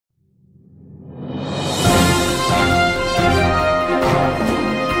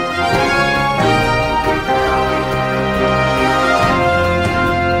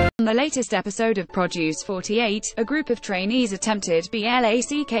the latest episode of Produce 48, a group of trainees attempted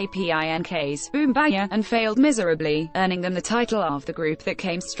BLACKPINK's Boombayah and failed miserably, earning them the title of the group that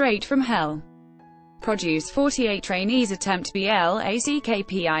came straight from hell. Produce 48 trainees attempt BLACKPINK's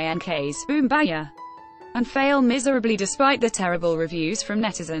Boombayah and fail miserably despite the terrible reviews from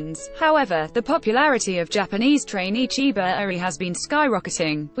netizens. However, the popularity of Japanese trainee Chiba Erii has been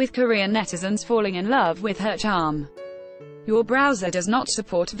skyrocketing, with Korean netizens falling in love with her charm. Your browser does not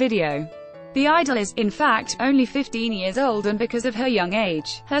support video. The idol is, in fact, only 15 years old, and because of her young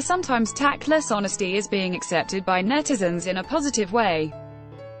age, her sometimes tactless honesty is being accepted by netizens in a positive way.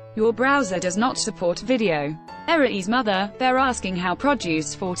 Your browser does not support video. Erii's mother, they're asking how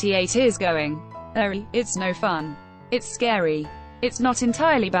Produce 48 is going. Erii, it's no fun. It's scary. It's not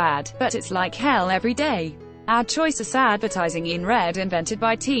entirely bad, but it's like hell every day. Ad choices advertising in red invented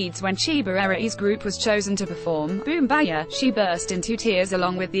by teens. When Chiba Erii's group was chosen to perform Boombayah, she burst into tears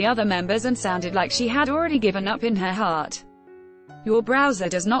along with the other members and sounded like she had already given up in her heart. Your browser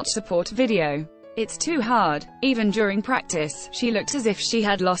does not support video. It's too hard. Even during practice, she looked as if she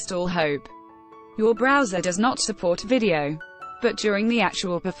had lost all hope. Your browser does not support video. But during the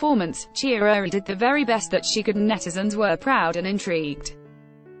actual performance, Chiba Erii did the very best that she could and netizens were proud and intrigued.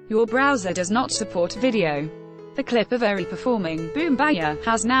 Your browser does not support video. The clip of Erii performing Boombayah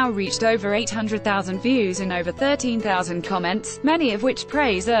has now reached over 800,000 views and over 13,000 comments, many of which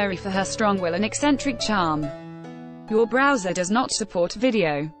praise Erii for her strong will and eccentric charm. Your browser does not support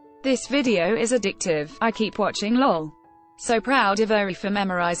video. This video is addictive. I keep watching lol. So proud of Erii for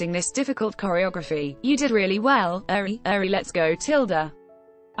memorizing this difficult choreography. You did really well, Erii. Erii, let's go tilde.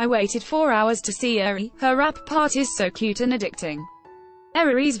 I waited 4 hours to see Erii. Her rap part is so cute and addicting.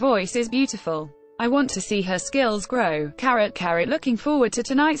 Erii's voice is beautiful. I want to see her skills grow. .. Looking forward to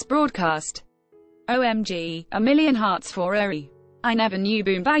tonight's broadcast. OMG, a million hearts for Erii. I never knew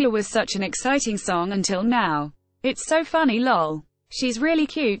Boombayah was such an exciting song until now. It's so funny lol. She's really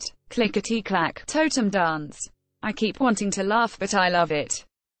cute. Clickety-clack, totem dance. I keep wanting to laugh but I love it.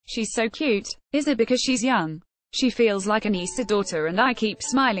 She's so cute. Is it because she's young? She feels like an Easter daughter and I keep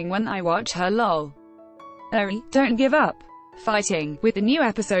smiling when I watch her lol. Erii, don't give up. Fighting. With the new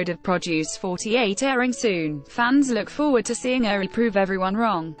episode of Produce 48 airing soon, fans look forward to seeing Erii prove everyone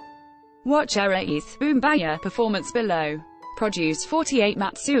wrong. Watch Erii's Boombayah performance below. Produce 48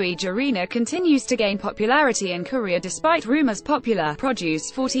 Matsui Jarina continues to gain popularity in Korea despite rumors popular Produce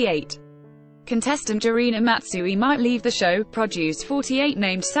 48 contestant Jarina Matsui might leave the show. Produce 48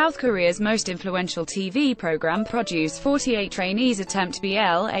 named South Korea's most influential TV program. Produce 48 trainees attempt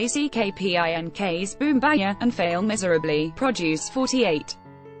BLACKPINK's Boombayah and fail miserably. Produce 48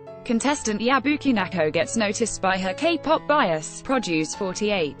 contestant Yabuki Nako gets noticed by her K-pop bias. Produce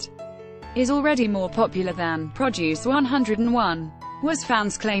 48 is already more popular than Produce 101. Was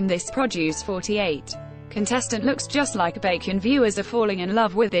fans claim this Produce 48 contestant looks just like bacon. Viewers are falling in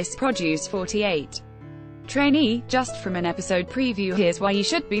love with this Produce 48 trainee. Just from an episode preview, here's why you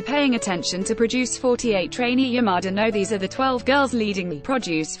should be paying attention to Produce 48 trainee Yamada. No, these are the 12 girls leading the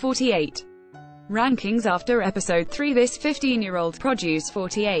Produce 48 rankings after episode 3. This 15-year-old Produce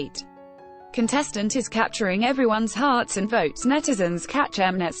 48 contestant is capturing everyone's hearts and votes. Netizens catch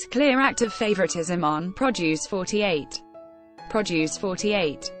Mnet's clear act of favoritism on Produce 48. Produce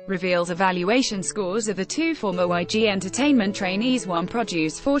 48 reveals evaluation scores of the two former YG Entertainment trainees. One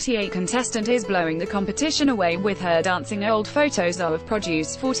Produce 48 contestant is blowing the competition away with her dancing. Old photos of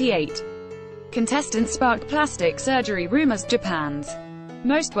Produce 48 contestant spark plastic surgery rumors. Japan's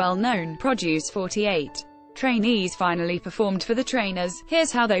most well-known Produce 48 trainees finally performed for the trainers.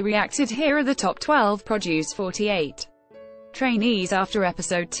 Here's how they reacted. Here are the top 12 Produce 48 trainees after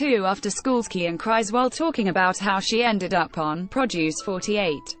episode 2. After school's Kian cries while talking about how she ended up on Produce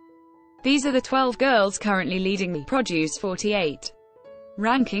 48. These are the 12 girls currently leading the Produce 48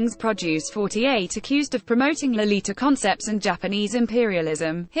 rankings. Produce 48 accused of promoting Lolita concepts and Japanese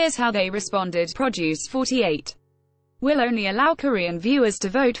imperialism. Here's how they responded. Produce 48 will only allow Korean viewers to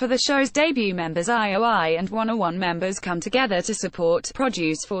vote for the show's debut members. IOI and 101 members come together to support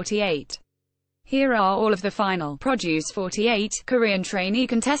Produce 48. Here are all of the final Produce 48 Korean trainee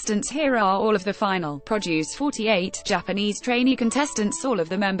contestants. Here are all of the final Produce 48 Japanese trainee contestants. All of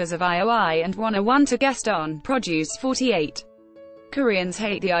the members of IOI and 101 to guest on Produce 48. Koreans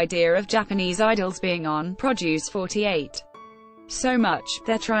hate the idea of Japanese idols being on Produce 48 so much,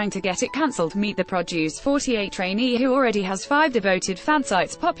 they're trying to get it cancelled. Meet the Produce 48 trainee who already has 5 devoted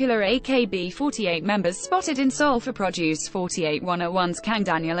fansites. Popular AKB48 members spotted in Seoul for Produce 48. 101's Kang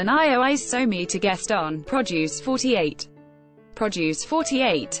Daniel and IOI's Somi to guest on Produce 48. produce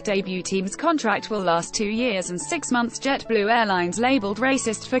 48 debut team's contract will last 2 years and 6 months. JetBlue Airlines labeled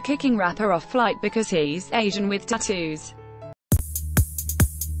racist for kicking rapper off flight because he's Asian with tattoos.